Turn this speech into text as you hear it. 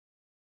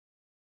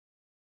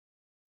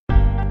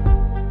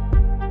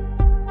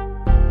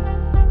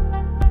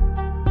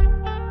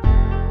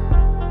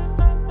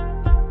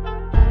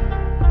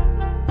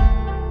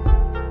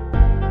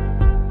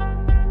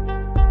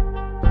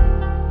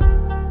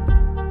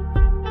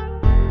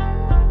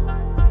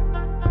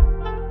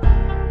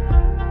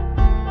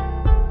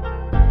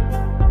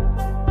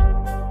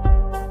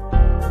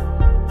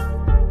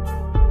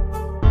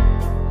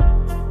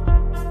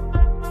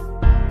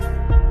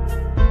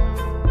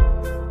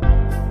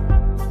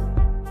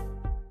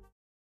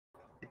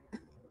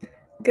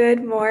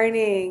Good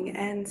morning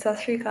and Sat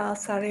Shri Akal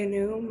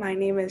Sarenu. My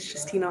name is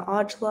Justina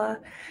Aujla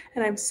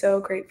and I'm so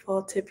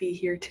grateful to be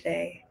here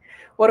today.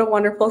 What a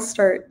wonderful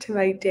start to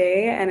my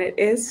day, and it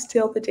is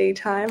still the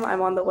daytime.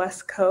 I'm on the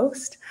West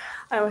Coast.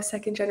 I'm a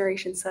second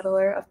generation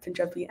settler of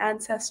Punjabi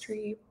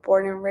ancestry,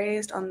 born and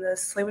raised on the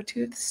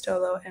Tsleil-Waututh,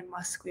 Stolo, and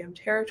Musqueam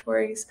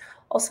territories,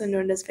 also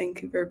known as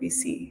Vancouver,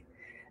 BC.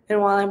 And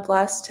while I'm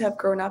blessed to have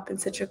grown up in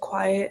such a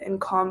quiet and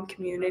calm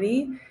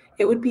community,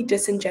 it would be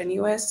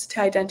disingenuous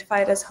to identify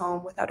it as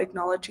home without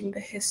acknowledging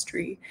the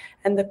history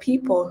and the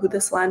people who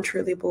this land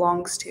truly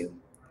belongs to.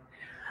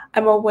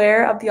 I'm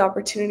aware of the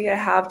opportunity I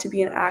have to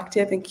be an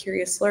active and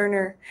curious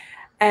learner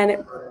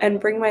and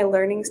bring my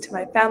learnings to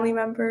my family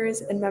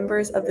members and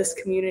members of this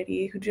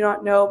community who do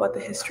not know about the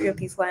history of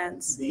these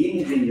lands.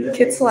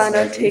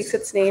 Kitsilano takes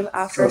its name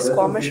after a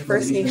Squamish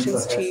First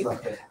Nations chief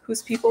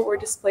whose people were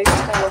displaced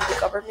by local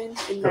government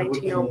in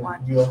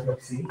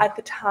 1901. At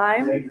the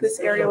time,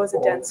 this area was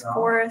a dense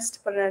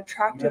forest, but an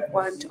attractive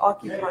one to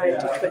occupy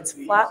due to its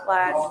flat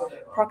land,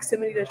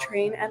 proximity to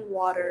train and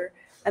water,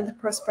 and the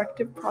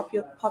prospective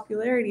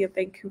popularity of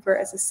Vancouver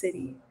as a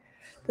city.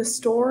 The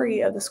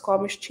story of the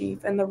Squamish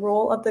chief and the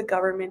role of the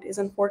government is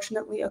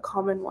unfortunately a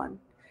common one.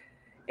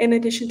 In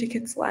addition to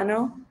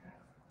Kitsilano,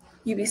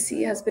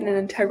 UBC has been an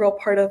integral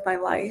part of my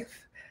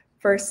life.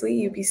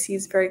 Firstly, UBC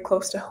is very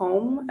close to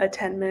home, a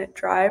 10-minute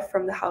drive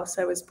from the house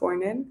I was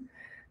born in.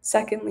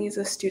 Secondly, as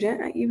a student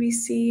at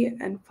UBC,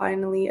 and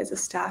finally, as a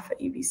staff at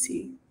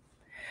UBC.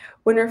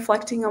 When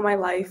reflecting on my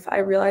life, I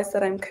realize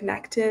that I'm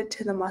connected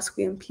to the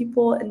Musqueam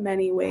people in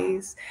many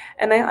ways,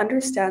 and I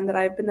understand that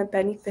I've been the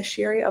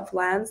beneficiary of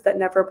lands that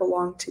never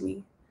belonged to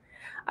me.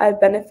 I've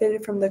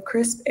benefited from the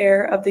crisp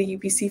air of the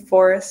UBC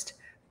forest,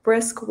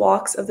 brisk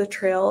walks of the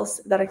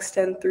trails that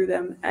extend through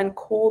them, and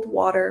cold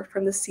water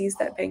from the seas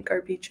that bank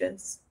our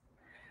beaches.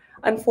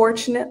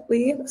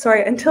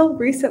 Until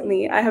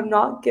recently, I have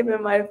not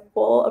given my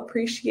full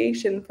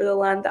appreciation for the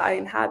land that I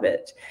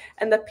inhabit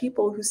and the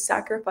people whose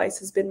sacrifice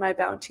has been my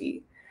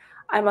bounty.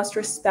 I must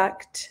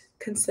respect,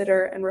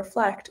 consider, and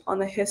reflect on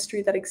the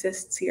history that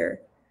exists here.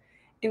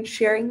 In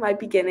sharing my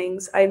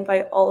beginnings, I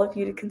invite all of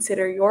you to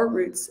consider your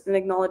roots and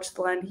acknowledge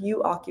the land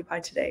you occupy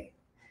today.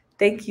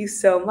 Thank you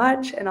so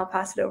much, and I'll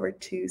pass it over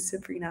to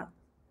Sabrina.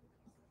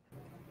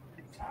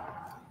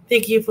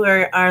 Thank you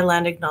for our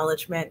land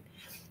acknowledgement.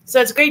 So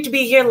it's great to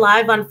be here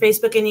live on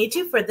Facebook and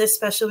YouTube for this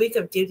special week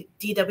of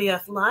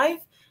DWF Live.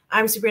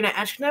 I'm Sabrina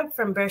Ashknub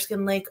from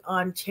Bearskin Lake,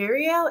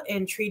 Ontario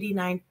in Treaty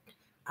 9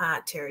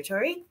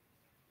 territory.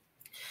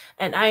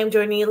 And I am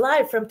joining you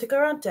live from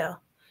Toronto.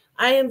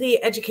 I am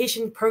the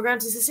Education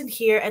Programs Assistant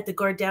here at the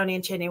Gord Downie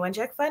and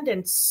Kanien'kehá Fund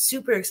and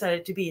super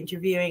excited to be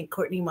interviewing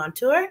Courtney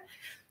Montour.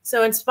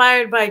 So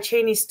inspired by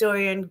Cheney's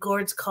story and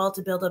Gord's call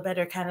to build a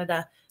better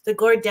Canada, the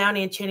Gord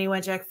Downie and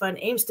Kanien'kehá Fund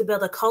aims to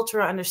build a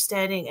cultural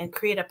understanding and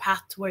create a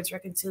path towards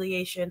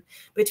reconciliation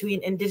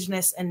between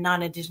Indigenous and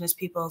non-Indigenous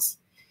peoples.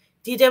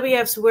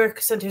 DWF's work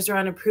centers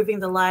around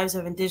improving the lives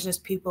of Indigenous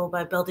people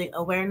by building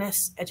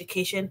awareness,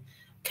 education,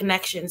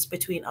 connections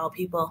between all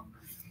people.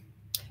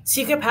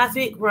 Secret Path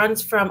Week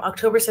runs from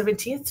October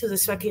 17th to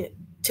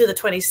the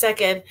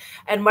 22nd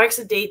and marks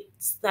the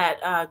dates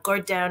that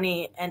Gord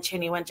Downie and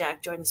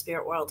Kanien'kehá join the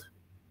spirit world.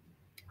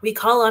 We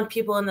call on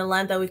people in the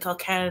land that we call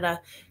Canada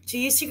to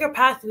use Secret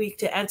Path Week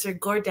to answer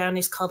Gord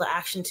Downie's call to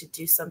action to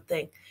do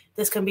something.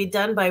 This can be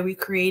done by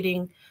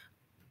recreating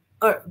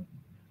or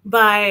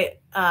by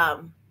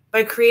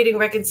creating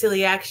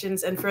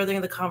reconciliations and furthering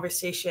the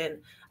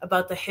conversation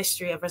about the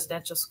history of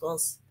residential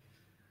schools.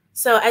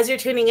 So as you're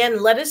tuning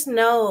in, let us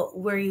know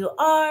where you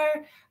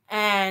are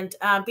and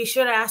be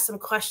sure to ask some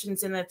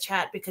questions in the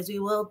chat because we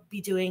will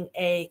be doing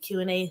a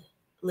Q&A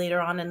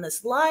later on in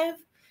this live.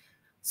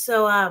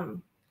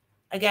 So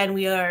again,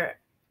 we are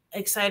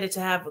excited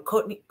to have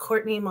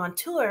Courtney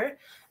Montour,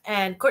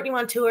 and Courtney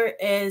Montour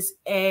is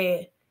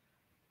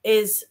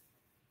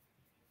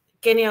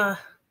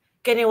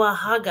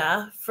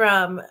Kanien'kehá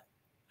from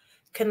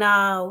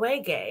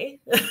Kahnawake.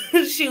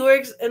 She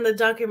works in the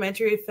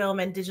documentary, film,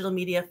 and digital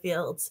media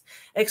fields,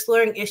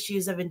 exploring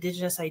issues of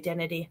Indigenous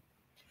identity.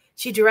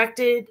 She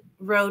directed,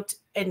 wrote,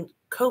 and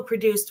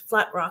co-produced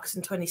Flat Rocks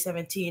in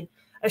 2017,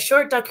 a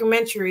short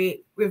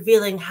documentary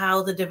revealing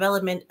how the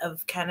development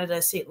of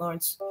Canada's St.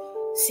 Lawrence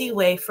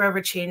Seaway forever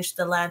changed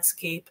the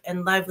landscape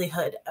and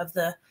livelihood of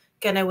the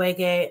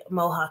Kahnawake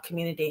Mohawk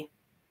community.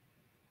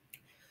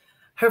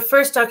 Her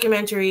first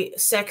documentary,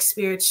 Sex,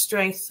 Spirit,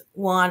 Strength,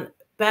 won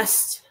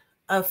Best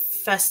of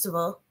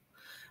Festival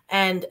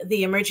and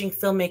the Emerging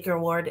Filmmaker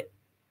Award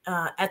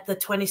at the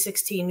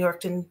 2016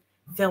 Yorkton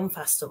Film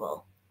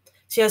Festival.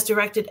 She has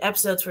directed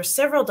episodes for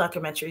several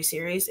documentary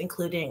series,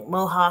 including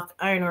Mohawk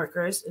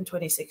Ironworkers in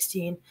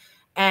 2016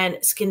 and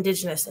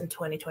Skindigenous in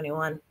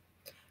 2021.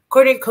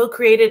 Courtney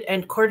co-created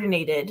and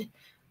coordinated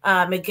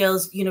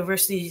McGill's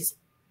University's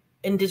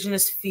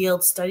Indigenous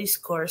Field Studies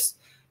course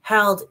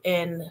held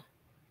in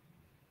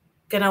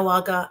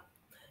Kahnawake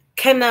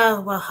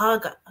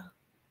Kahnawake,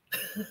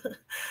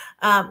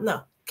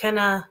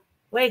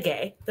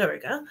 there we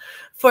go,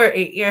 for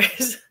 8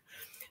 years.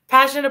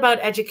 Passionate about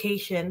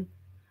education,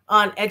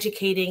 on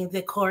educating.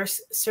 The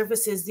course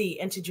surfaces the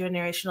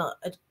intergenerational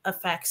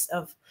effects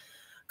of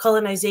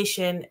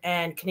colonization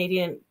and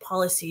Canadian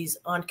policies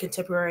on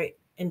contemporary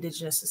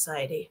Indigenous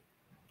society.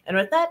 And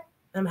with that,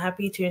 I'm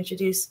happy to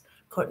introduce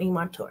Courtney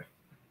Montour.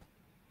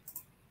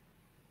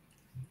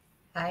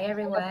 Hi,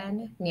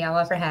 everyone.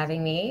 Niawa for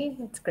having me.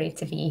 It's great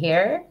to be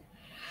here.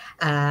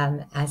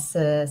 As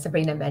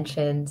Sabrina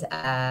mentioned,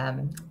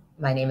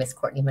 my name is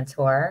Courtney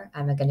Montour.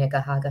 I'm a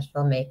Kanien'kehá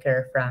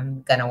filmmaker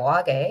from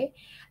Kahnawake,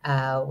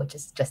 which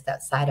is just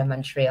outside of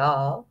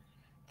Montreal.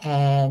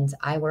 And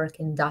I work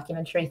in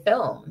documentary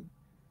film.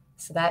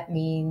 So that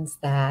means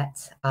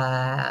that,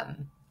 I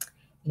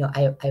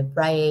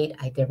write,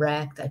 I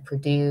direct, I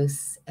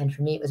produce. And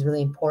for me, it was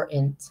really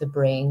important to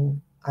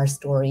bring our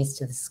stories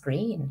to the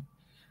screen.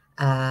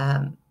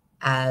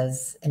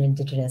 As an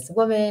Indigenous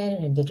woman,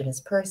 an Indigenous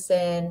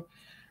person,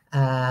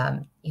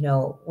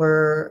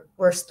 we're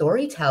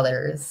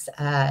storytellers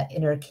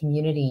in our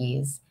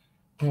communities.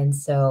 And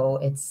so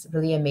it's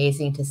really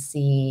amazing to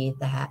see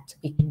that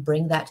we can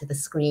bring that to the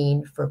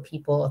screen for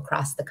people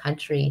across the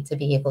country to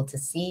be able to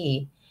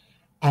see.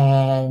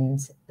 And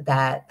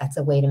that's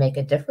a way to make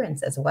a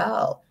difference as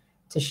well,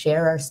 to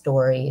share our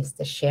stories,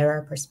 to share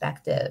our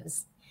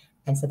perspectives.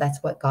 And so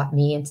that's what got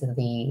me into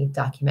the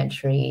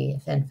documentary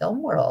and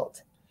film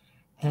world.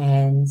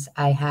 And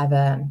I have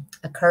a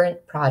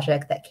current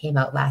project that came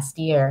out last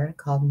year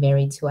called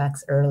Married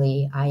 2X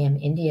Early, I Am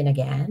Indian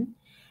Again.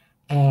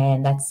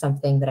 And that's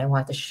something that I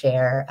want to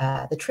share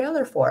the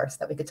trailer for, so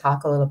that we could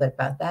talk a little bit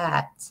about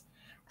that.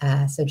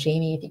 So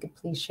Jamie, if you could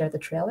please share the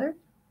trailer.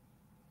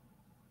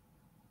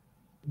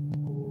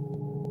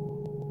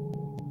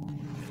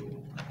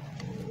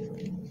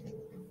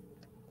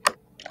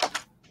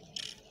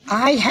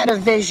 I had a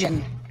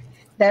vision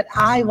that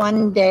I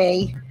one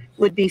day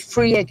would be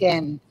free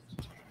again,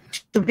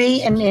 to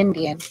be an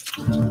Indian.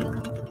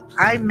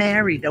 I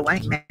married a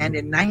white man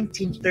in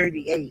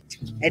 1938,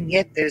 and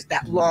yet there's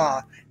that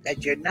law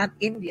that you're not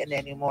Indian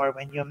anymore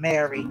when you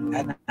marry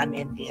an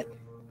Indian.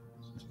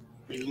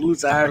 We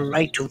lose our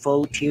right to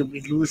vote here,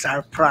 we lose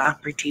our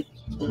property.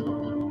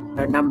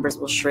 Our numbers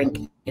will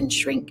shrink and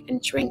shrink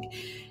and shrink,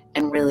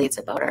 and really it's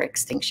about our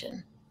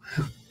extinction.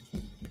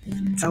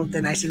 So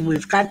then I said,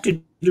 we've got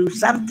to do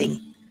something.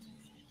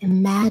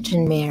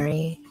 Imagine,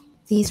 Mary,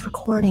 these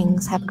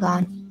recordings have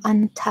gone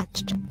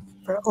untouched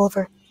for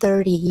over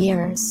 30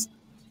 years.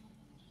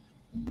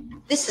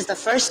 This is the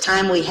first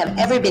time we have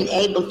ever been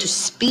able to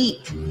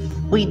speak.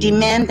 We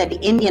demand that the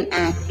Indian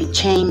Act be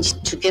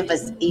changed to give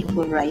us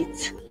equal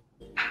rights.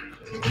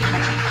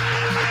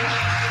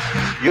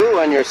 You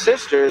and your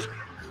sisters,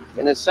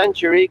 in a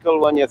sense, you're equal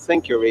when you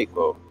think you're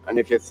equal. And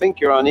if you think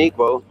you're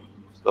unequal,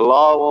 the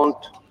law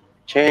won't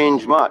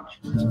change much.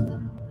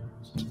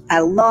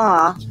 A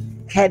law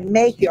can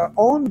make your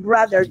own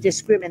brother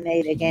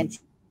discriminate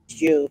against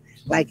you,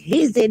 like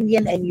he's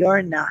Indian and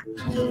you're not.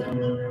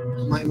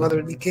 My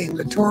mother became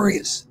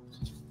notorious.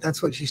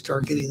 That's when she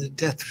started getting the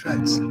death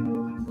threats.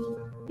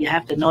 You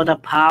have to know the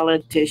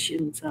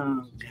politicians.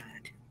 Oh,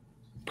 God.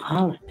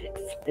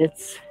 Politics.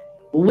 It's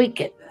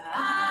wicked.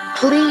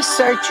 Please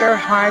search your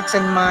hearts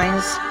and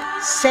minds.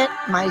 Set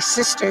my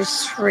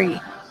sisters free.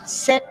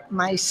 Set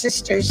my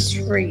sisters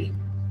free.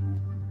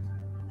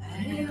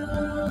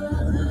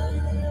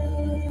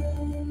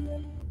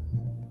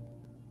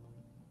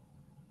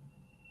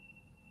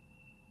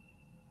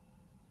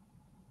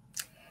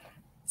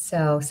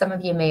 So some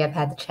of you may have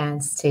had the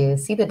chance to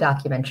see the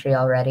documentary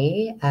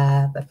already,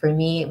 but for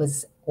me, it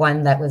was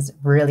one that was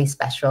really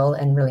special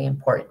and really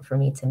important for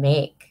me to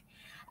make.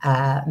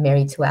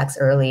 Married 2X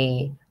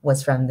Early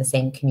was from the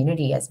same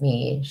community as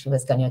me. She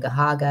was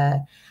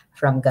Kanien'kehá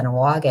from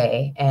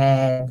Kahnawake,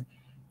 and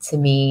to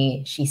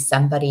me, she's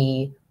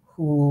somebody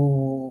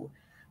who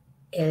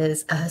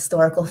is a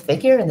historical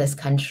figure in this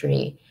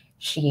country.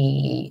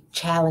 She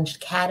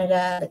challenged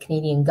Canada, the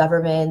Canadian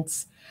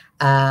government,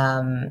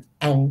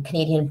 and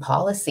Canadian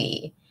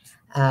policy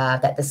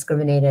that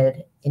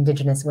discriminated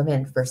Indigenous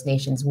women, First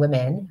Nations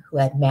women who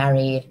had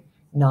married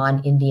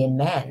non-Indian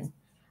men.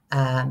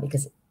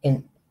 Because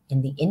in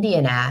the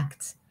Indian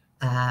Act,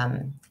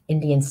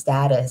 Indian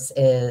status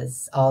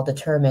is all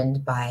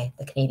determined by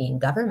the Canadian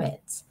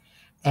government.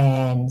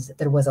 And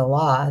there was a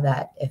law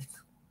that if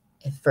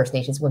First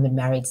Nations women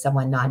married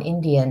someone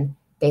non-Indian,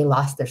 they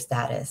lost their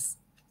status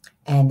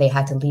and they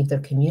had to leave their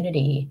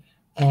community,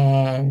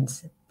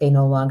 and they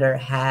no longer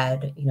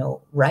had,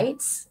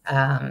 rights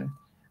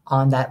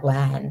on that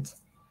land.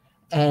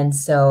 And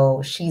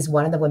so she's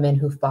one of the women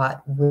who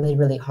fought really,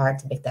 really hard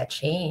to make that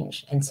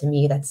change. And to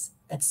me, that's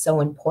so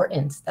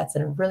important. That's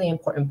a really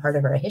important part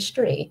of our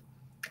history.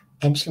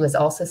 And she was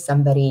also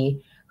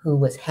somebody who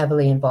was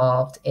heavily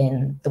involved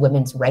in the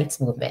women's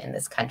rights movement in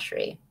this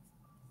country.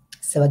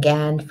 So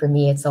again, for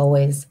me, it's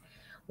always,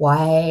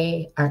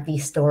 why aren't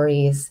these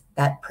stories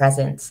that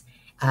present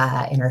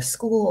in our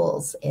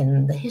schools,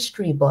 in the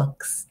history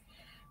books?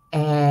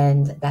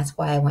 And that's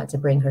why I want to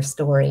bring her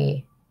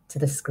story to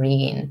the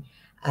screen.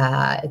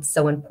 It's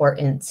so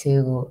important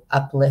to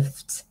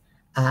uplift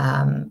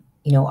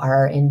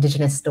our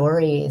Indigenous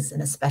stories,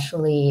 and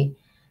especially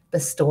the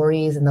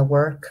stories and the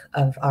work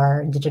of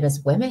our Indigenous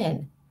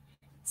women.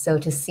 So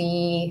to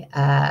see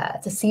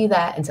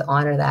that and to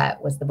honor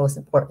that was the most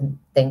important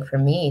thing for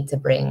me, to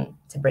bring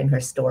her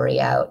story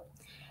out.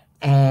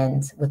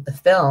 And with the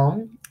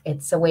film,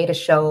 it's a way to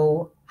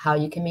show how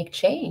you can make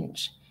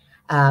change.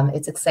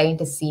 It's exciting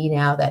to see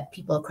now that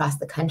people across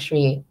the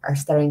country are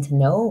starting to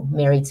know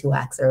Mary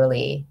Tuak's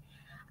early.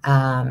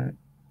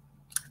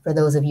 For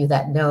those of you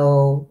that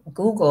know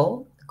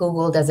Google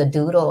does a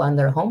doodle on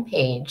their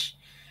homepage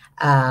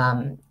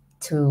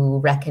to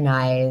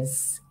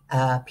recognize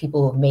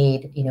people who've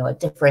made, a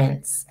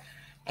difference.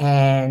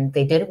 And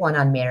they did one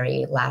on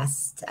Mary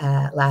last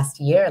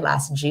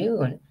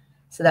June.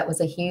 So that was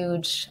a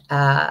huge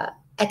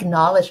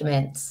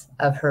acknowledgement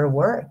of her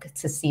work,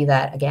 to see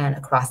that again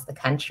across the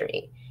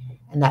country,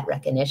 and that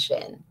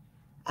recognition.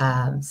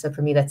 So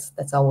for me,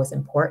 that's always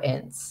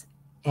important.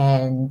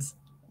 And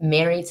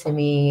Mary to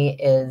me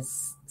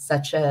is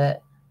such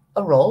a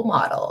role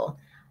model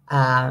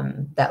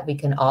that we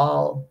can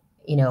all,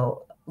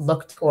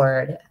 look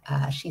toward.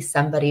 She's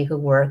somebody who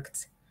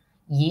worked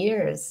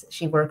years.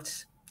 She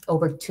worked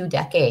over 2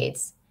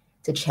 decades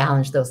to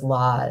challenge those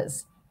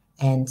laws,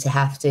 and to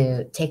have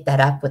to take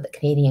that up with the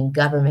Canadian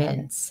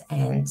government,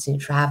 and to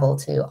travel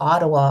to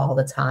Ottawa all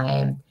the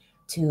time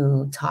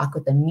to talk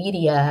with the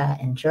media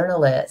and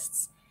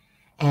journalists.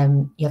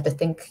 And you have to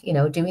think,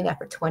 doing that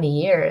for 20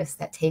 years,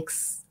 that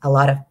takes a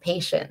lot of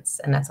patience,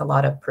 and that's a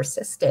lot of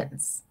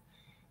persistence.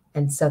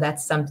 And so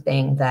that's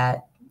something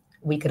that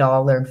we could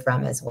all learn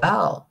from as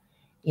well.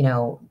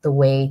 The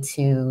way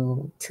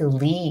to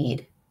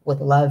lead with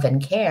love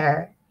and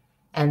care,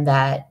 and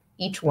that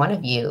each one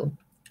of you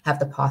have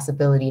the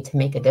possibility to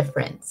make a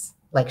difference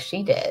like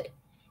she did.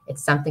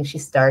 It's something she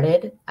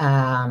started.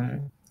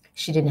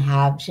 She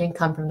didn't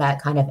come from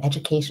that kind of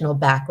educational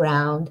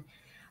background.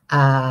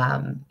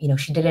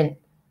 She didn't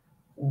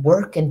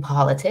work in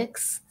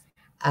politics,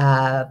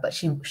 but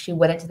she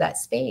went into that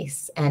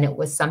space, and it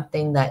was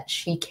something that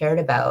she cared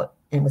about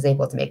and was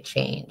able to make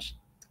change.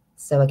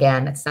 So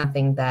again, it's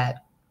something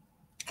that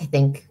I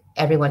think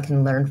everyone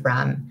can learn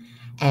from,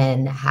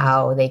 and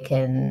how they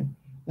can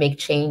make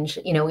change,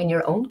 in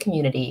your own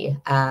community,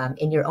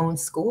 in your own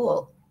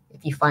school,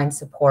 if you find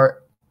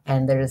support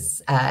and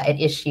there's an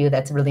issue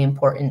that's really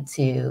important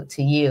to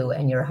you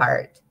and your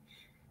heart.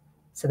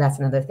 So that's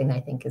another thing I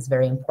think is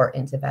very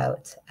important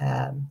about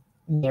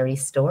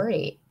Mary's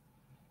story.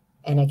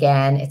 And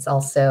again, it's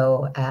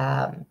also,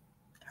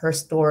 her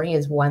story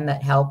is one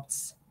that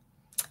helped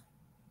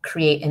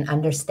create an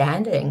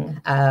understanding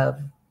of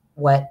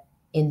what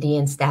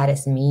Indian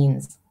status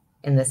means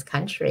in this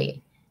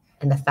country,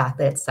 and the fact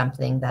that it's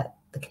something that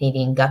the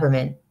Canadian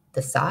government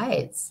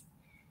decides.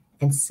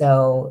 And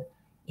so,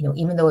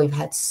 even though we've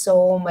had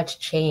so much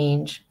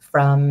change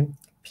from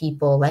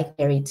people like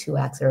Mary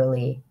Tuak's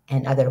early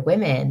and other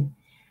women,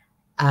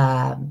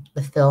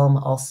 the film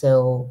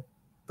also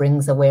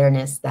brings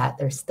awareness that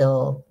there's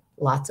still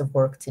lots of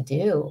work to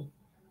do,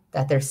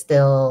 that there's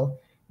still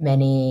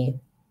many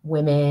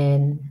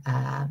women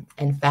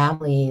and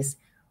families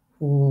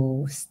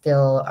who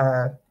still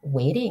are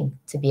waiting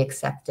to be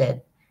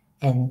accepted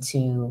and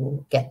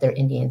to get their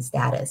Indian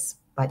status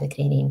by the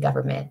Canadian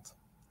government.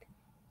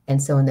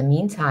 And so in the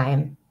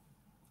meantime,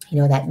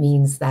 that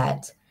means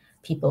that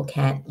people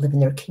can't live in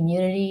their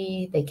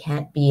community, they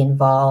can't be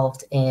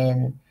involved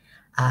in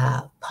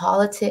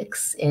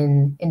politics,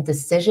 in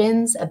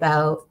decisions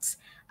about,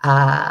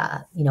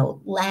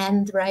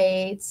 land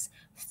rights,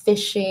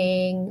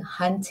 fishing,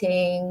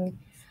 hunting.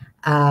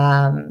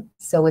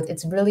 So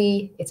it's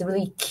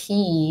really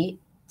key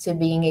to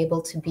being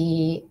able to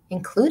be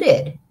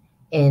included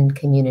in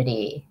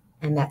community.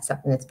 And that's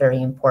something that's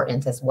very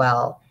important as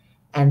well,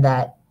 and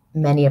that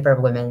many of our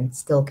women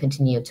still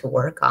continue to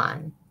work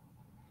on.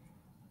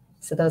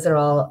 So those are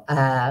all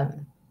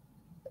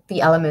the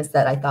elements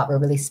that I thought were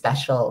really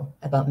special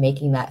about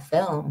making that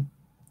film.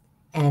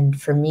 And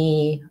for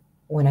me,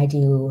 when I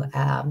do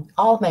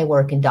all of my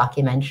work in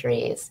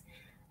documentaries,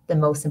 the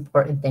most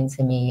important thing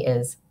to me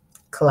is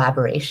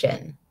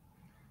collaboration.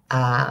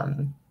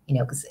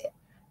 Because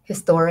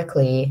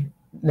historically,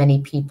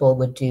 many people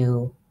would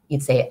do,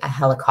 you'd say, a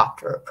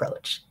helicopter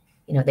approach.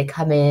 They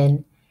come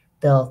in,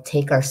 they'll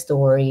take our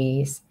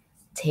stories,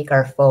 take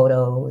our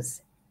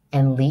photos,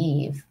 and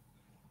leave.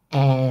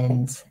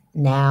 And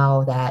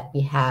now that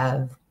we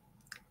have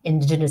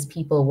Indigenous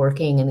people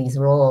working in these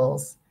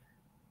roles,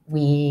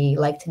 we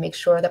like to make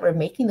sure that we're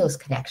making those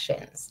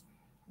connections,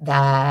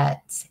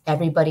 that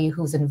everybody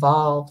who's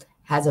involved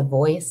has a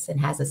voice and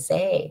has a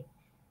say.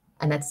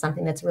 And that's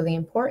something that's really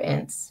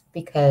important,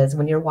 because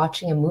when you're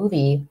watching a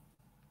movie,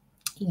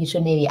 you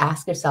should maybe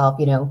ask yourself,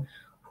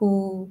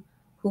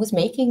 who's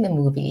making the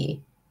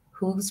movie?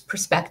 Whose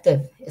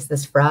perspective is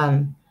this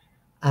from?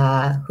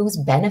 Who's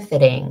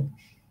benefiting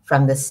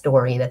from this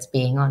story that's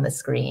being on the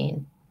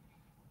screen?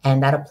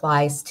 And that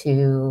applies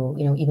to,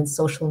 even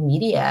social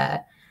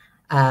media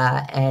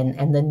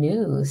and the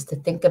news, to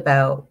think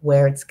about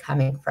where it's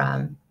coming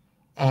from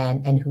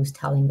and who's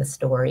telling the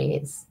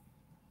stories.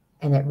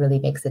 And it really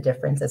makes a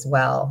difference as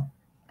well,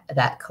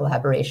 that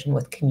collaboration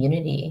with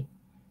community,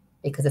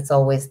 because it's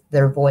always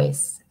their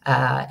voice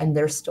and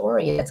their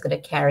story that's going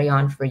to carry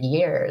on for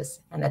years.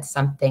 And that's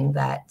something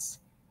that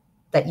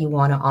you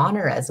want to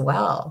honor as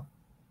well.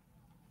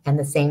 And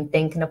the same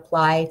thing can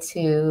apply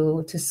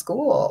to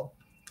school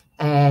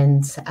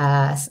and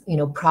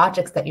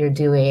projects that you're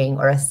doing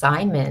or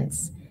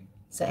assignments.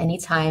 So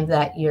anytime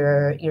that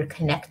you're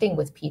connecting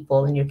with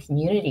people in your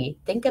community,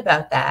 think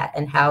about that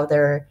and how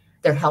they're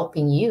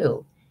helping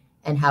you,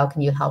 and how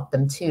can you help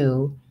them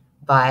too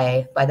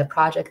by the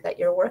project that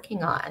you're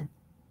working on.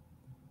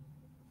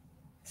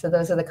 So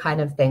those are the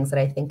kind of things that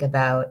I think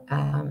about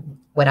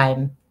when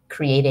I'm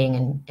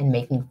creating and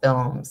making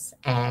films,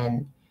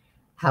 and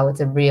how it's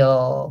a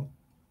real,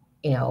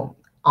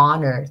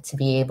 honor to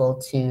be able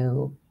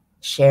to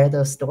share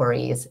those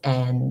stories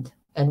and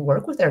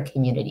work with our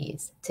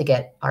communities to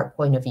get our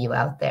point of view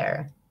out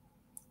there,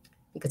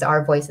 because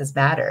our voices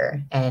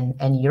matter,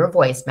 and your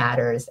voice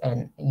matters,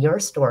 and your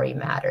story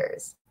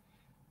matters.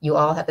 You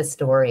all have a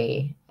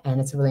story, and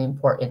it's really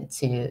important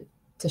to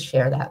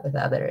share that with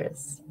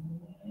others.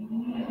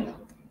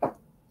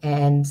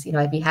 And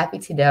I'd be happy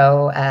to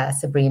know,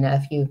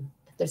 Sabrina, if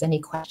there's any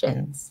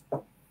questions.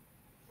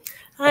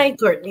 Hi,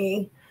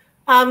 Courtney.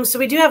 So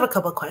we do have a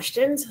couple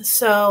questions.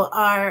 So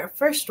our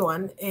first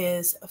one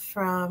is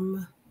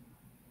from,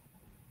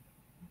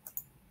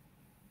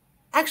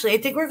 actually, I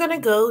think we're going to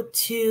go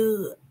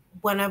to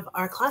one of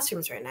our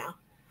classrooms right now.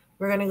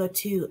 We're going to go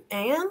to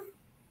Anne.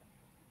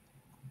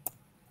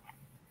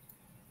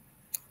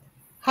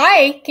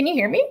 Hi, can you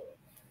hear me?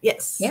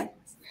 Yes. Yeah.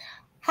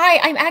 Hi,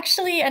 I'm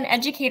actually an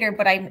educator,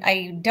 but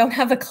I don't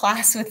have a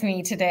class with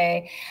me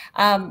today.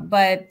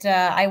 But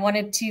I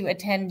wanted to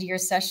attend your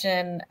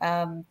session.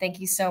 Thank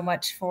you so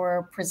much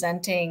for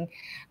presenting.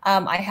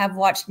 I have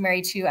watched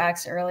Mary 2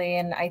 Acts Early,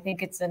 and I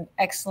think it's an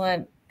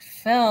excellent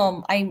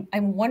film. I'm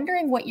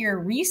wondering what your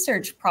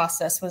research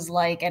process was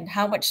like, and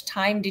how much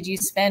time did you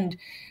spend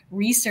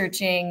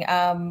researching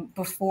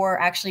before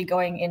actually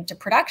going into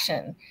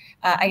production?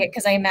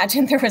 Because I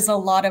imagine there was a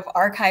lot of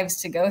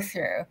archives to go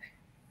through.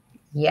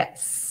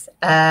 Yes.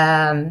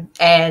 And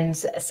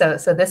so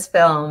this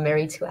film,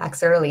 Mary 2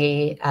 Acts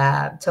Early,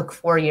 took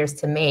 4 years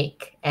to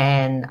make.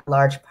 And a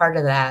large part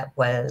of that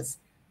was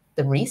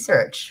the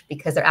research,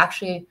 because there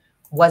actually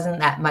wasn't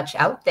that much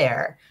out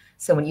there.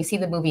 So when you see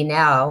the movie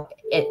now,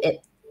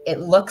 it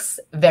looks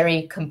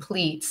very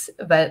complete,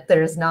 but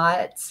there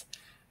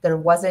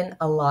wasn't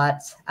a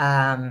lot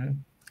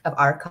of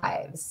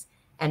archives.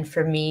 And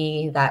for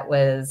me, that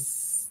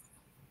was,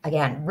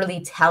 again,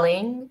 really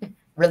telling,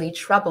 really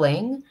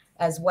troubling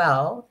as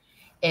well.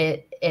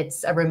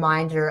 It's a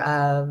reminder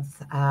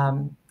of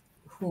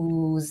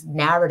who's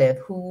narrative,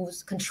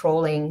 who's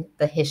controlling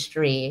the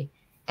history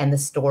and the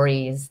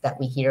stories that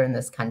we hear in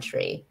this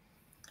country.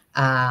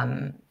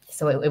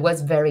 So it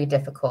was very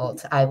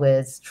difficult. I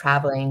was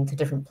traveling to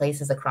different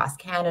places across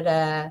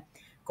Canada,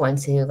 going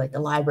to like the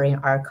Library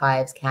and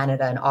Archives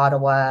Canada in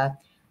Ottawa,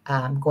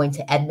 going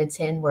to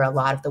Edmonton, where a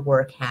lot of the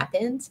work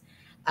happened,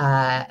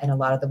 and a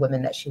lot of the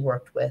women that she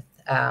worked with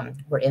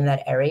were in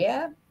that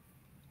area.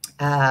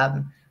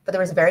 But there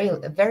was very,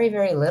 very,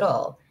 very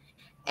little.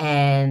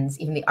 And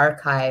even the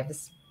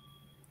archives,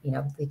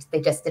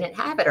 they just didn't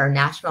have it. Our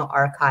national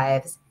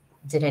archives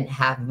didn't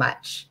have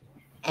much.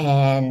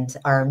 And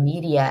our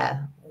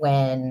media,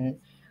 when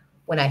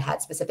I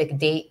had specific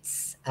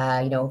dates,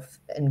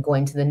 and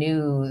going to the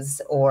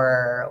news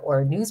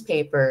or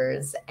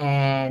newspapers,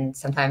 and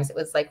sometimes it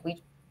was like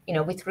we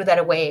threw that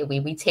away.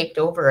 We taped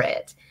over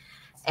it.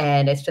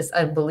 And it's just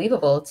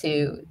unbelievable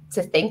to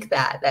think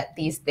that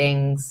these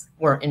things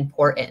weren't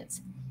important.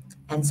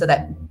 And so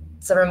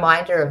it's a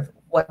reminder of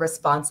what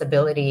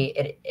responsibility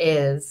it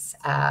is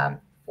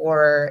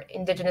for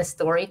Indigenous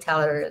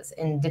storytellers,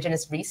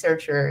 Indigenous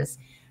researchers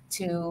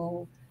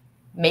to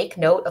make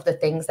note of the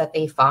things that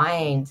they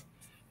find,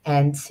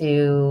 and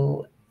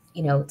to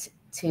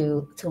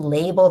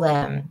label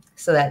them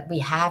so that we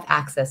have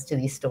access to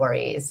these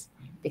stories,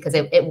 because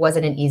it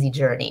wasn't an easy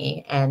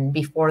journey. And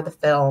before the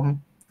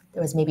film,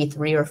 there was maybe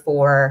 3 or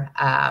 4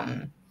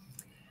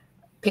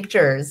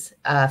 pictures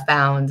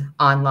found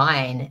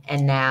online,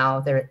 and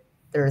now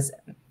there's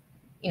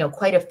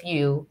quite a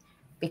few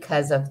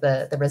because of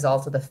the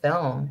results of the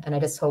film. And I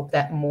just hope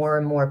that more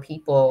and more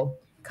people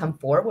come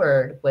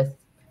forward with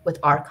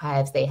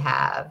archives they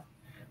have.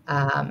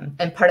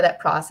 And part of that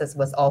process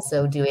was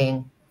also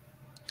doing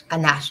a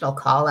national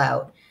call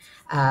out.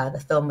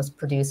 The film was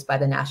produced by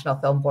the National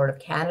Film Board of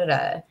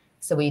Canada,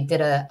 so we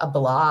did a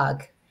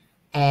blog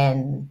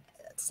and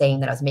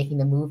saying that I was making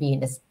the movie,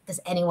 and does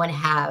anyone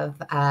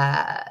have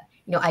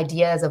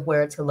ideas of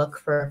where to look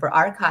for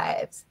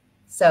archives?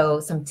 So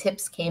some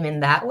tips came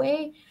in that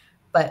way,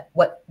 but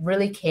what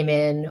really came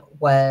in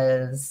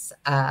was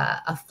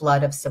a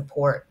flood of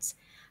support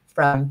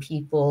from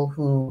people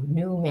who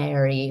knew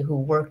Mary, who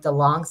worked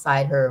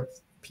alongside her,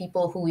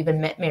 people who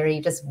even met Mary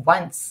just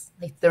once,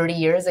 like 30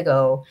 years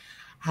ago,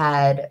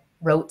 had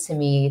wrote to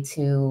me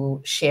to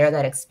share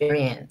that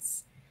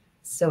experience.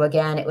 So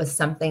again, it was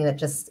something that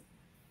just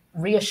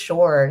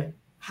reassured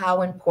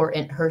how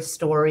important her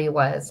story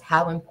was,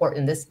 how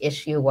important this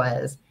issue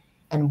was,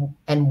 and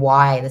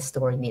why the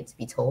story needs to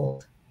be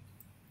told.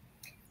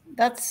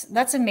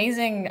 That's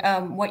amazing,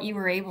 what you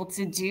were able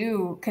to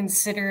do,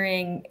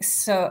 considering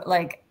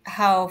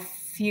how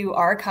few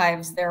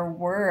archives there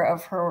were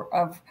of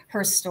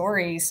her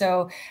story.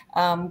 So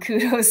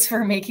kudos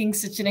for making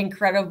such an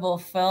incredible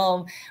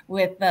film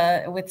with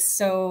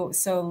so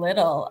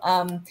little.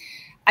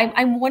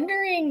 I'm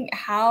wondering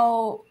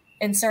how.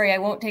 And sorry, I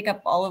won't take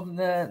up all of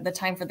the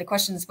time for the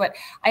questions, but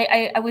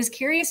I was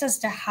curious as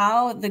to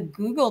how the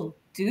Google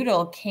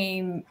Doodle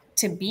came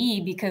to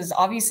be, because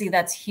obviously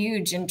that's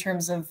huge in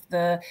terms of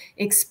the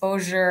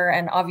exposure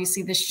and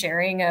obviously the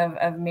sharing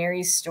of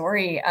Mary's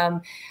story.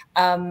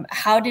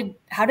 How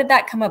did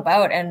that come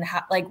about, and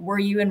how, were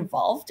you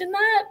involved in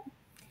that?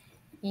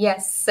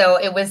 Yes, so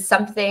it was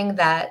something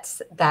that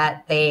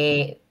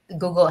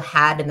Google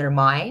had in their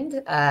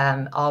mind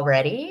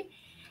already,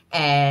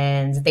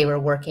 and they were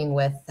working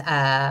with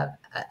a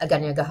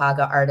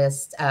Kanien'kehá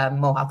artist,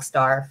 Mohawk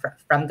star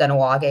from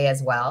Kahnawake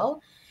as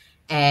well.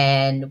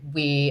 And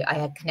I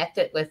had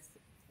connected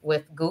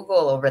with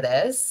Google over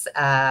this,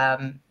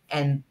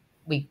 and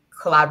we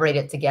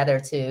collaborated together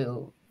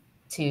to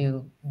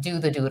do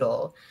the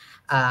doodle.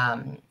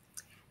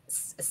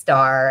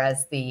 Star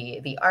as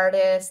the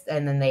artist,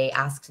 and then they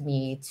asked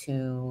me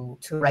to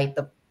write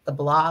the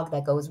blog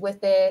that goes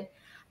with it.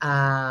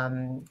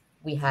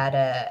 We had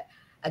a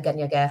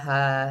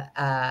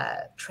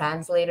Kanien'kehá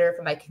translator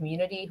from my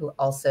community who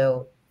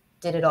also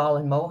did it all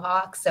in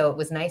Mohawk. So it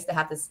was nice to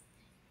have this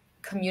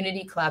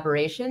community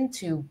collaboration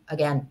to,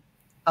 again,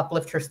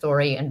 uplift her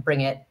story and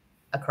bring it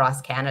across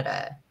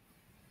Canada.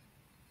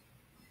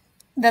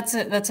 That's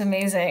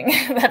amazing.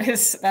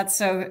 That's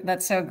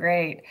so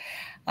great.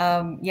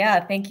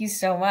 Yeah, thank you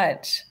so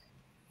much.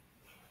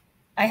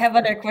 I have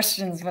other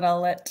questions, but I'll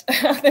let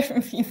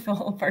other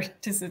people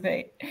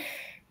participate.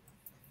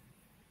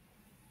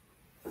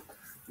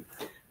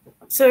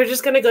 So we're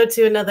just going to go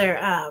to another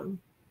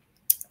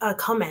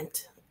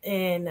comment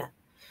on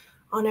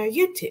our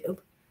YouTube.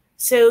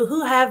 So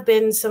who have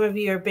been some of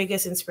your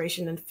biggest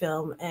inspiration in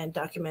film and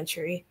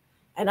documentary?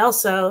 And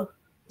also,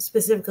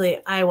 specifically,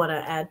 I want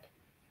to add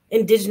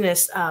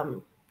Indigenous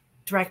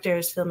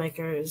directors,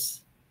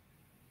 filmmakers,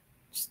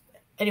 just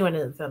anyone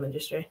in the film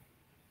industry.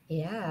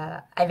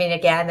 Yeah, I mean,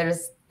 again,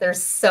 there's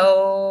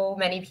so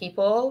many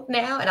people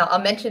now, and I'll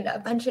mention a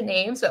bunch of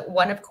names, but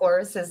one, of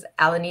course, is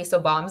Alanis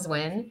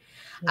Obamswin.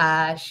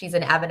 She's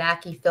an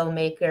Abenaki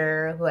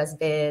filmmaker who has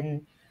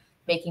been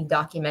making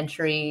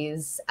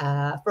documentaries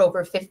for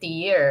over 50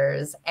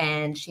 years,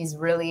 and she's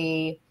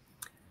really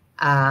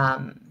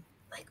one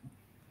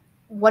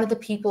of the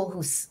people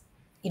who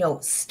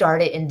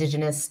started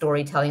Indigenous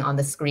storytelling on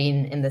the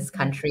screen in this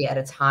country at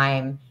a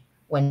time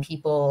when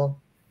people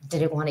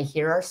didn't want to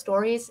hear our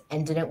stories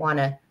and didn't want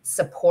to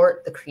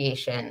support the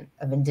creation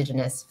of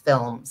Indigenous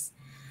films.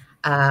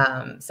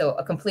 So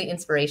a complete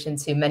inspiration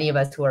to many of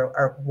us who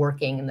are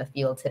working in the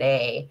field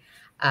today.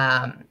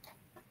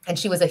 And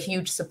she was a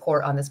huge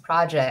support on this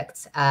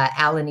project.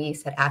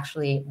 Alanis had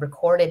actually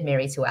recorded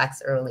Mary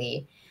Tuak's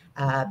early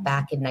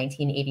back in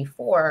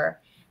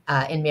 1984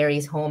 in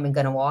Mary's home in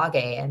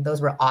Kahnawake, and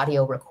those were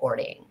audio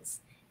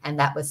recordings. And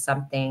that was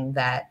something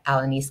that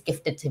Alanis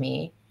gifted to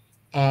me.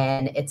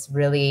 And it's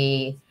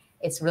really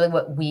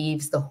what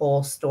weaves the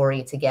whole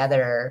story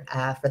together.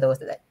 For those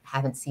that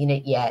haven't seen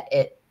it yet,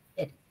 it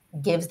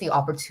gives the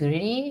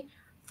opportunity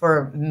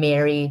for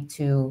Mary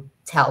to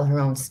tell her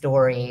own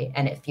story,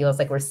 and it feels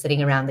like we're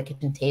sitting around the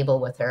kitchen table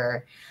with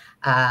her,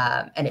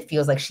 and it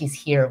feels like she's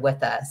here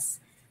with us.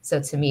 So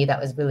to me, that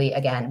was really,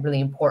 again, really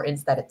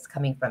important that it's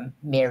coming from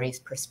Mary's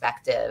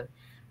perspective,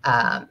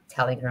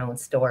 telling her own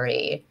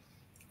story.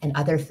 And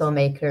other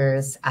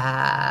filmmakers,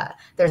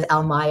 there's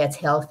Elmaya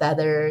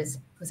Tailfeathers,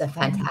 who's a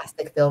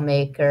fantastic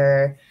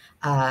filmmaker,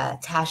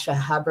 Tasha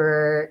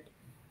Hubbard,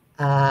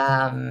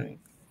 Alex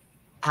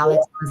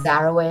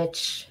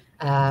Zarowich,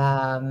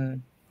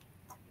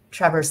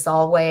 Trevor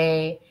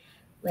Solway.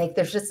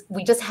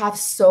 We just have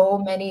so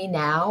many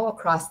now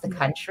across the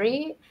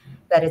country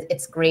that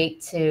it's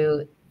great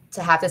to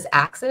have this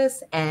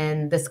access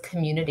and this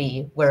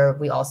community where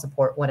we all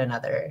support one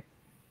another.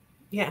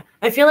 Yeah,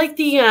 I feel like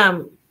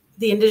the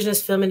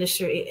Indigenous film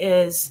industry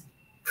is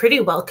pretty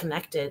well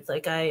connected.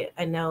 Like I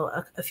know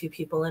a few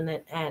people in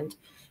it, and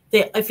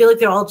I feel like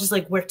they're all just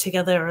work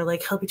together or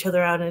help each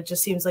other out, and it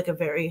just seems like a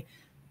very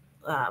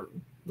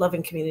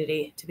loving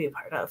community to be a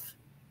part of.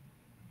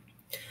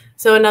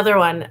 So another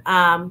one,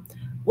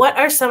 what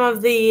are some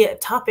of the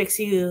topics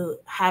you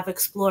have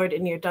explored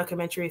in your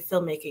documentary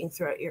filmmaking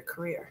throughout your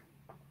career?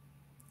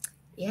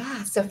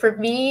 Yeah, so for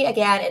me,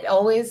 again, it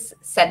always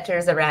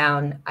centers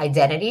around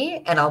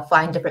identity, and I'll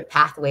find different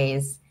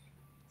pathways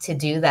to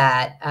do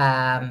that.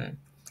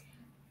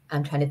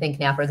 I'm trying to think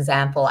now, for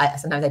example,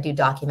 sometimes I do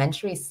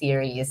documentary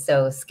series.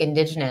 So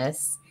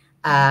Skindigenous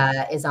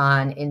is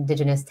on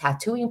Indigenous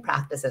tattooing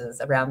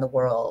practices around the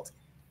world.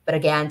 But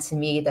again, to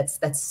me,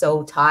 that's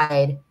so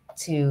tied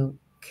to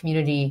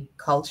community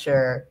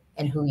culture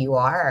and who you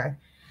are.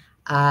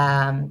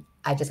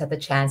 I just had the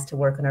chance to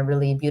work on a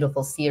really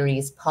beautiful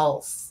series,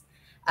 Pulse,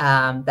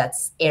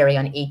 that's airing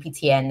on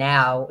APTN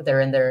now.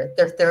 They're in their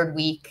third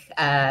week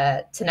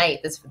tonight,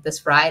 this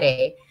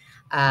Friday.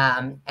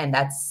 And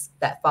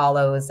that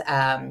follows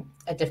a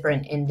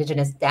different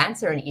Indigenous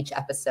dancer in each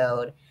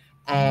episode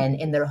and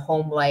in their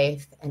home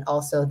life, and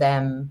also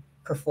them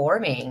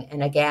performing.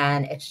 And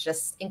again, it's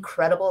just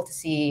incredible to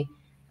see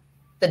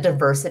the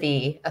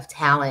diversity of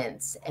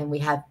talents. And we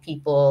have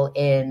people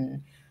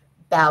in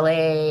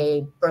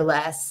ballet,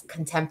 burlesque,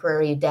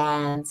 contemporary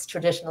dance,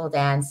 traditional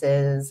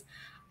dances.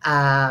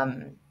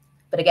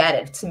 But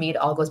again, to me, it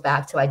all goes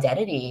back to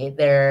identity.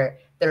 They're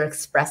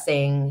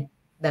expressing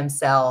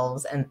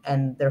themselves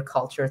and their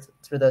culture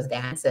through those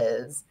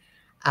dances.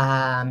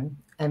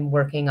 I'm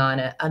working on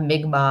a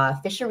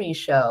Mi'kmaq fishery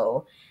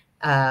show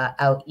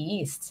out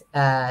east,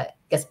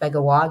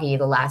 Gespegawagi,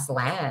 The Last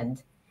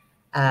Land.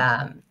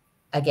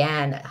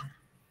 Again,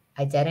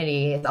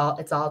 identity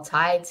it's all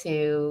tied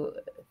to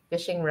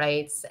fishing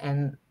rights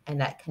and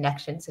that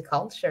connection to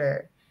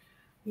culture.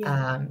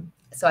 Yeah.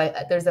 So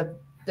there's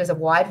a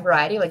wide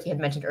variety, like you had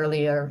mentioned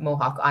earlier,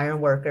 Mohawk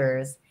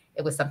Ironworkers.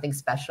 It was something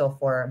special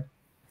for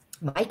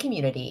my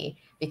community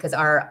because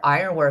our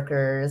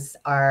ironworkers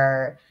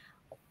are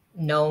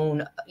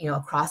known,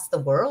 across the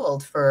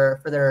world for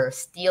their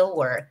steel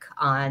work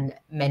on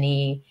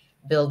many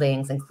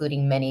buildings,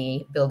 including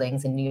many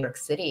buildings in New York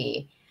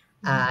City.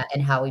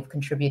 And how we've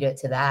contributed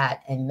to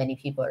that. And many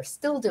people are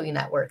still doing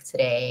that work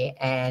today.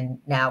 And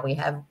now we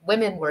have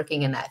women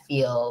working in that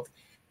field.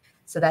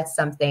 So that's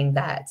something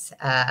that,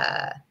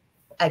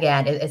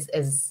 again,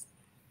 is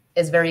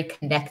very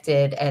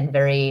connected and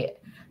very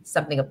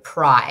something of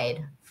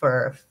pride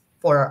for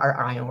our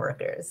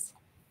ironworkers.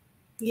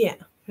 Yeah,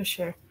 for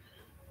sure.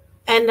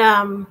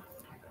 And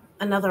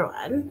another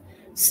one.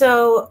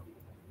 So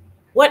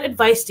what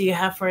advice do you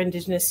have for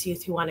Indigenous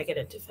youth who want to get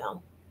into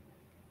film?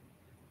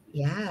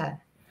 Yeah,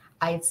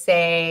 I'd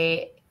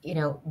say,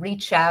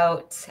 reach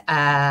out.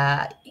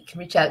 You can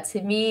reach out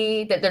to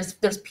me.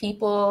 There's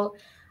people,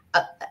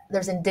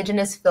 there's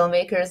Indigenous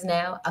filmmakers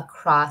now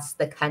across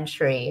the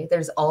country.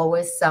 There's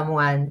always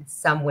someone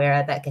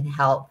somewhere that can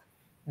help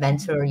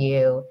mentor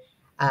you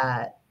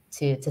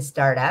to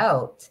start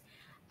out.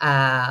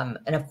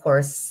 And of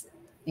course,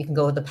 you can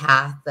go the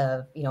path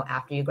of,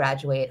 after you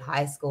graduate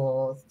high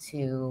school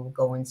to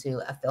go into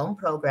a film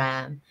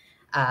program.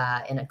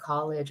 In a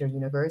college or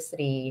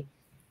university,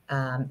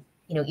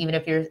 even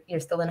if you're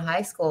still in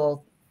high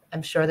school,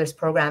 I'm sure there's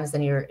programs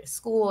in your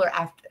school or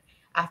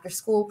after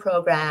school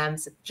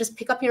programs. Just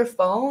pick up your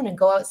phone and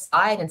go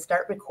outside and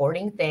start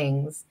recording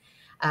things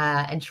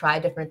and try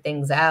different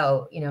things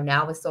out.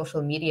 Now with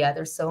social media,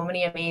 there's so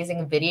many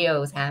amazing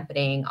videos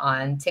happening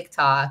on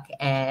TikTok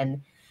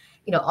and,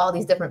 all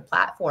these different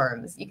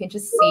platforms. You can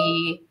just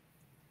see,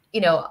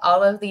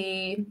 all of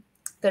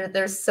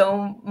there's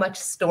so much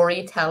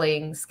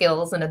storytelling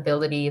skills and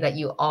ability that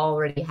you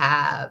already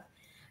have.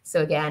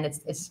 So again,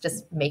 it's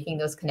just making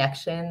those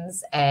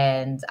connections.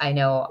 And I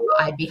know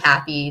I'd be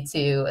happy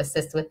to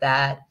assist with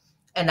that.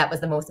 And that was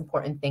the most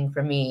important thing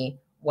for me,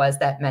 was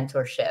that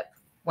mentorship.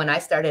 When I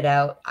started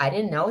out, I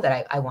didn't know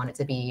that I wanted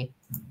to be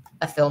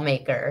a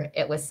filmmaker.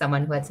 It was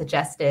someone who had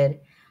suggested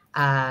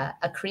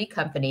a Cree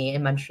company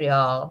in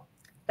Montreal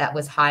that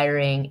was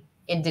hiring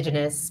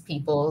Indigenous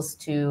peoples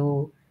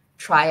to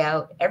try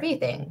out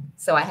everything.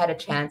 So I had a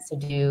chance to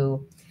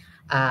do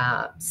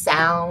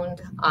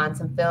sound on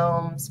some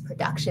films,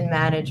 production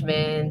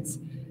management,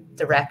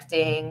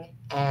 directing,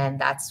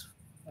 and that's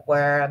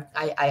where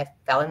I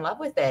fell in love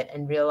with it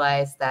and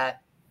realized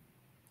that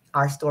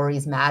our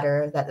stories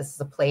matter, that this is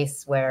a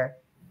place where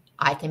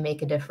I can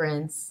make a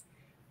difference.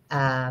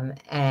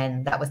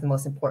 And that was the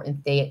most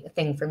important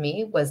thing for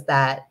me, was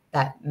that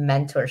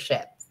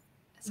mentorship.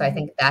 So I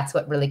think that's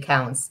what really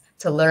counts,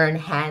 to learn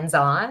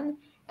hands-on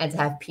and to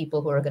have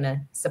people who are going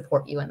to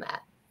support you in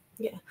that.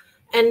 Yeah.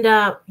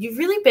 And you've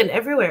really been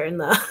everywhere in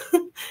the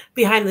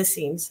behind the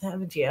scenes,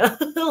 haven't you?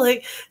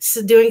 Like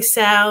doing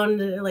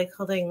sound, like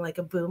holding like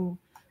a boom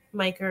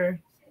mic, or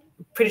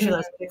pretty sure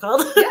that's what they're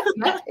called.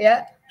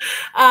 Yeah.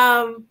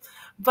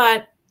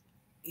 But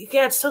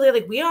yeah, it's totally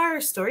like, we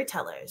are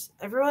storytellers.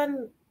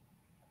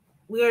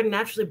 We are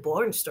naturally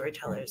born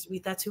storytellers.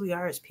 That's who we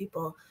are as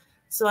people.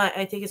 So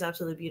I think it's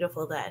absolutely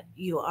beautiful that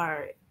you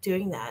are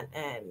doing that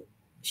and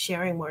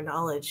sharing more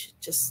knowledge.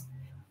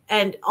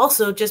 And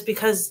also just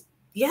because,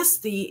 yes,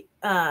 the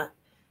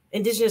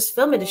Indigenous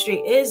film industry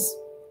is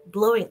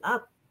blowing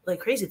up like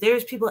crazy.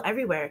 There's people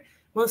everywhere.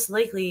 Most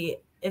likely,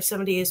 if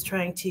somebody is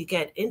trying to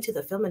get into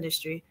the film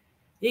industry,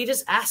 you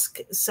just ask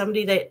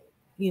somebody that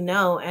you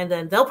know, and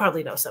then they'll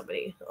probably know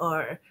somebody.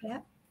 Or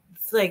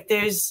like,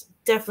 there's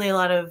definitely a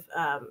lot of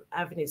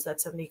avenues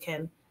that somebody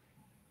can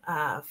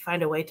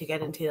find a way to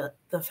get into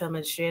the film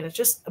industry. And it's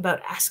just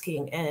about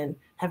asking and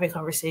having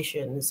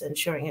conversations and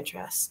showing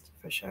interest,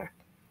 for sure.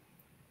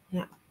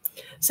 Yeah.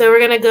 So we're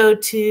going to go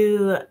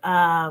to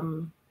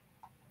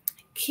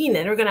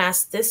Keenan. We're going to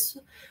ask this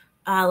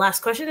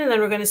last question, and then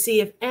we're going to see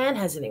if Anne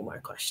has any more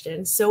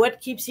questions. So what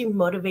keeps you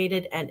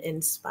motivated and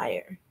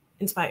inspired?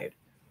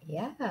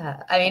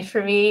 Yeah, I mean,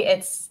 for me,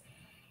 it's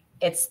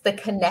the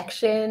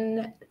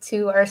connection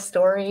to our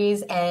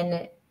stories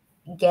and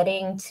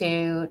getting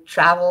to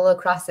travel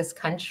across this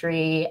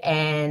country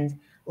and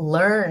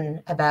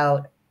learn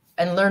about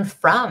and learn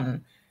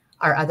from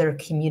our other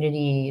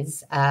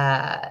communities.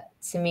 To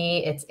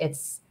me,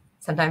 it's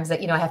sometimes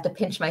that, I have to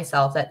pinch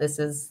myself that this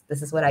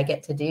is what I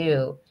get to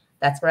do.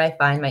 That's where I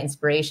find my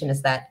inspiration,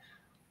 is that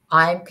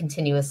I'm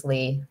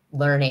continuously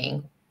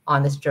learning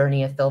on this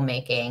journey of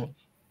filmmaking,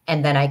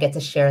 and then I get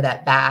to share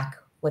that back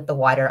with the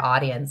wider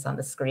audience on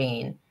the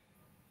screen.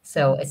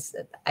 So it's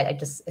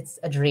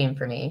a dream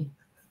for me.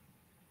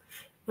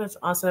 That's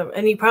awesome.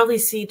 And you probably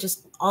see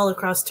just all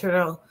across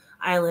Turtle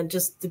Island,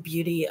 just the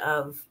beauty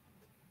of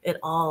it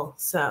all.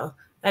 So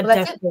that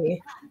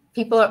definitely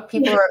people are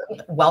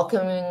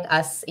welcoming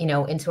us,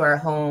 into our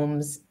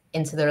homes,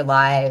 into their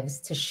lives,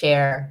 to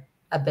share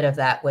a bit of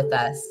that with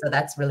us. So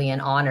that's really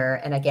an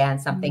honor. And again,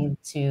 something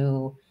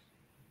to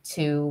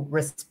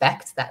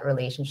respect that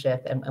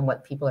relationship and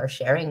what people are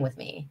sharing with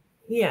me.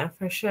 Yeah,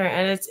 for sure.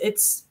 And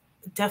it's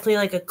definitely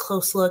like a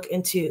close look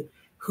into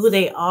who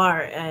they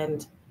are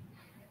and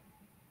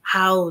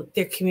how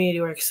their community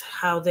works,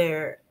 how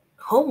their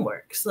home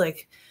works.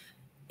 Like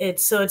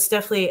it's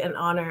definitely an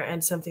honor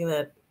and something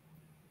that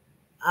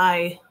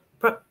I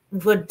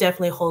would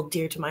definitely hold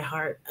dear to my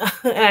heart.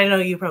 And I know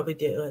you probably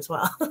do as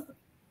well.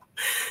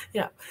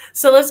 Yeah.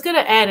 So let's go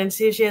to Ed and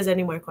see if she has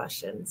any more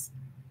questions.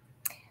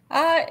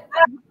 Hi.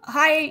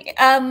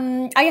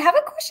 I have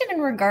a question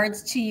in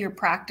regards to your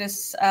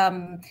practice.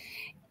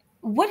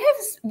 What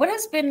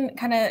has been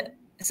kind of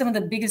some of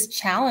the biggest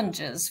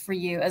challenges for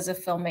you as a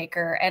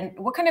filmmaker, and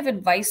what kind of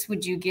advice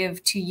would you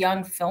give to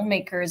young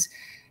filmmakers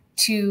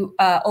to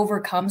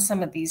overcome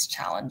some of these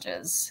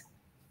challenges?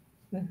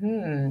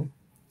 Trying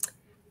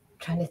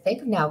to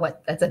think now.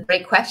 That's a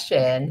great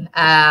question.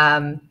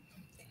 I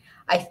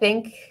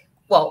think,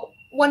 well,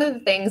 one of the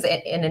things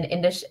in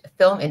an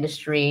film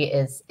industry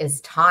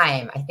is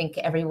time. I think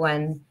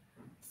everyone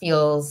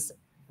feels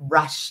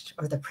rushed,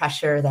 or the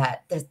pressure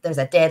that there's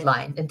a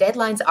deadline. And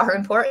deadlines are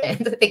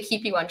important. They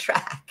keep you on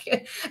track.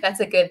 That's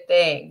a good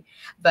thing.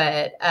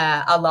 But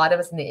a lot of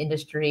us in the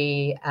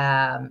industry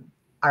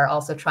are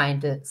also trying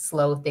to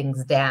slow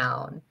things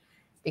down,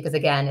 because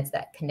again, it's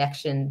that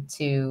connection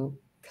to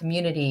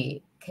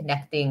community,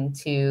 connecting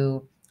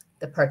to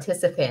the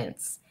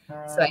participants.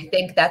 So I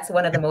think that's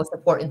one of the most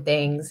important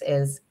things,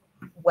 is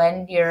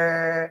when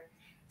you're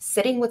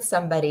sitting with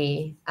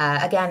somebody,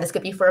 again, this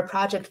could be for a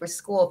project for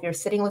school. If you're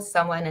sitting with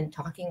someone and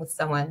talking with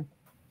someone,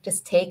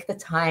 just take the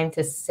time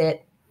to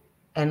sit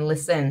and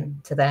listen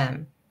to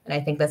them. And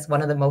I think that's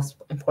one of the most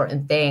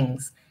important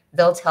things.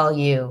 They'll tell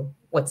you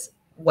what's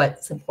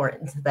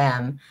important to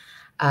them,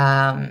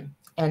 and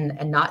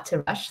not to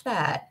rush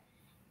that.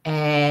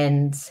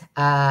 And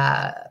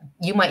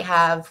you might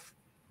have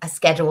a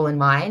schedule in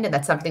mind, and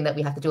that's something that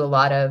we have to do a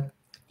lot of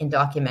in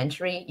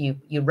documentary.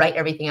 You write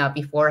everything out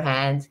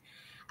beforehand,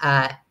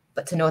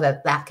 but to know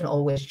that that can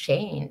always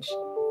change.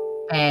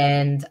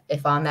 And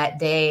if on that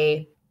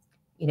day,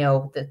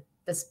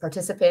 this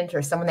participant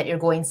or someone that you're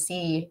going to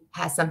see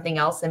has something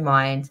else in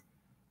mind,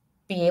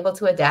 be able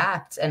to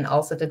adapt and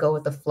also to go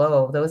with the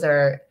flow. Those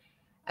are,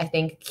 I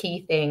think,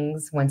 key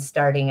things when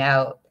starting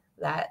out,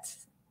 that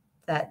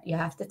you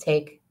have to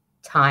take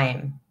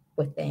time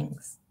with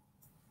things.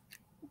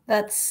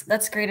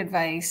 That's great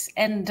advice.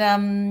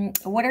 And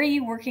what are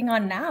you working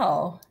on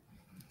now?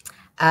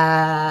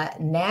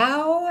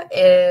 Now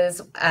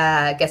is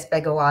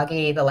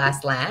Kanien'kehá, The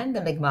Last Land,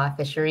 the Mi'kmaq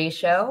fishery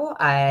show.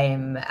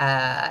 I'm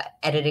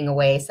editing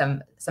away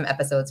some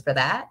episodes for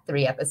that,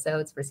 3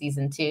 episodes for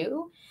season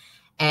 2.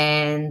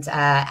 And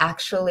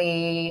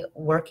actually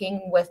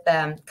working with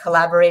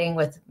collaborating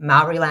with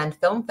Maoriland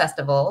Film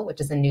Festival, which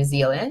is in New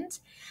Zealand.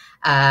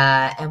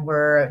 And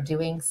we're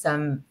doing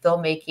some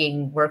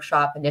filmmaking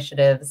workshop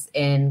initiatives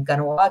in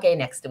Kahnawake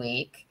next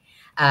week.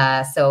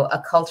 So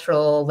a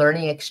cultural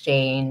learning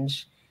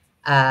exchange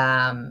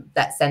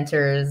that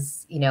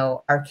centers,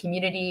 our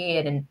community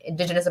and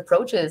Indigenous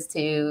approaches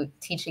to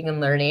teaching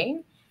and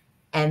learning.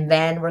 And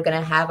then we're going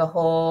to have a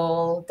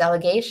whole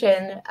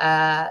delegation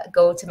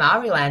go to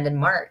Maoriland in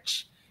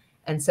March.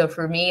 And so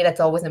for me, that's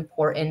always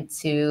important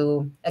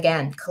to,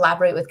 again,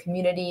 collaborate with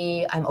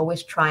community. I'm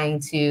always trying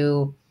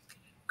to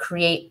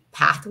create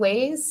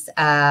pathways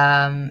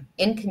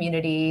in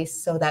community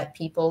so that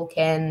people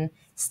can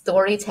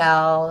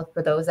storytell,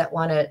 for those that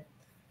want to,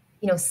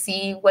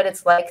 see what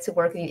it's like to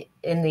work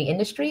in the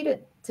industry,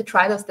 to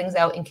try those things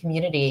out in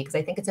community. Because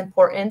I think it's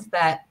important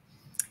that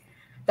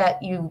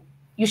you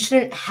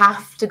shouldn't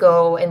have to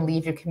go and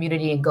leave your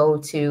community and go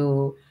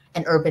to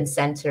an urban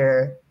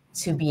center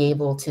to be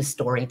able to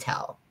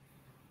storytell.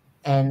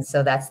 And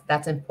so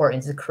that's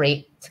important, to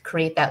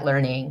create that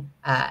learning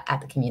at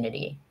the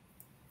community.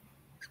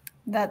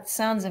 That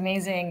sounds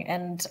amazing,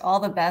 and all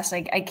the best.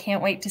 I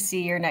can't wait to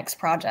see your next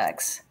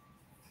projects.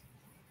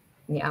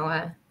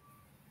 Yeah.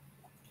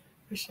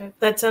 For sure.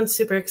 That sounds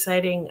super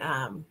exciting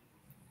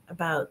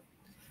about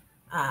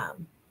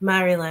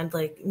Maryland,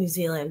 like New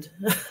Zealand.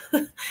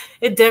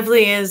 It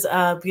definitely is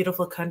a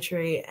beautiful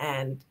country,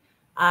 and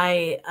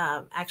I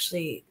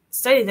actually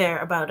studied there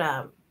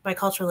about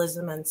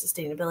biculturalism and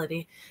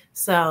sustainability,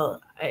 so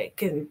I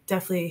can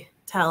definitely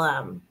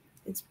tell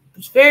it's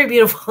very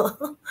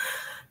beautiful.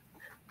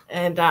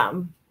 And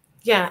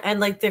yeah, and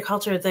like their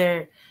culture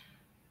there,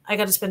 I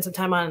got to spend some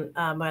time on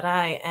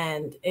Marae,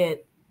 and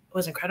it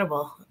was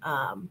incredible.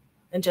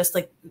 And just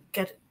like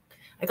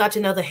I got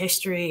to know the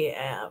history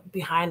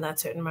behind that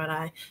certain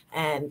Marae,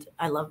 and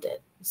I loved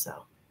it.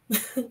 So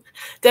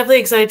definitely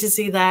excited to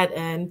see that,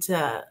 and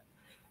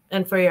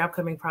for your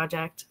upcoming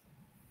project.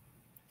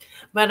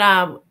 But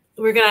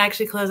we're going to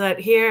actually close out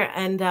here,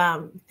 and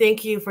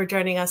thank you for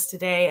joining us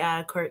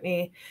today,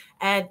 Courtney.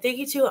 And thank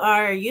you to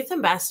our youth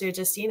ambassador,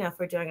 Justina,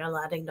 for doing our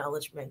land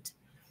acknowledgement.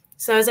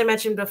 So as I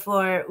mentioned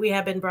before, we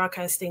have been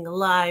broadcasting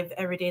live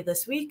every day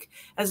this week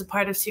as a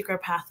part of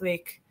Secret Path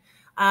Week.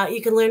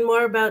 You can learn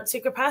more about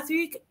Secret Path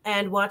Week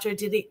and watch our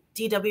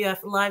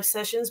DWF live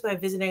sessions by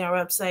visiting our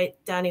website,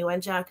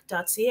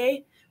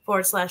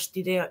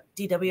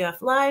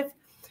 dannywenjack.ca/DWF live.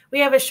 We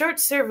have a short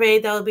survey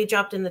that will be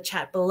dropped in the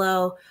chat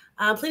below.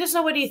 Please let us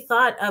know what you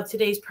thought of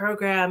today's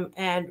program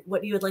and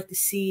what you would like to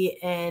see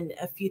in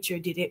a future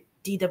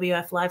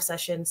DWF live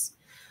sessions.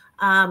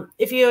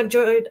 If you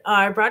enjoyed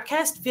our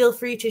broadcast, feel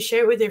free to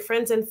share it with your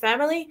friends and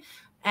family,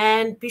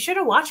 and be sure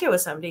to watch it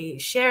with somebody.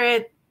 Share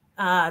it,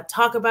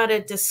 talk about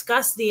it,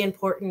 discuss the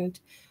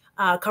important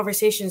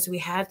conversations we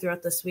had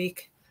throughout this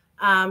week.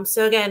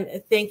 So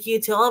again, thank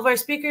you to all of our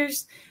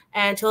speakers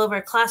and to all of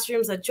our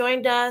classrooms that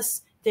joined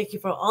us. Thank you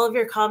for all of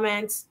your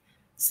comments.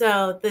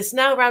 So this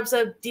now wraps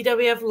up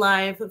DWF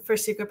Live for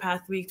Secret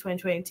Path Week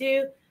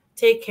 2022.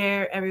 Take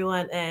care,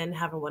 everyone, and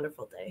have a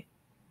wonderful day.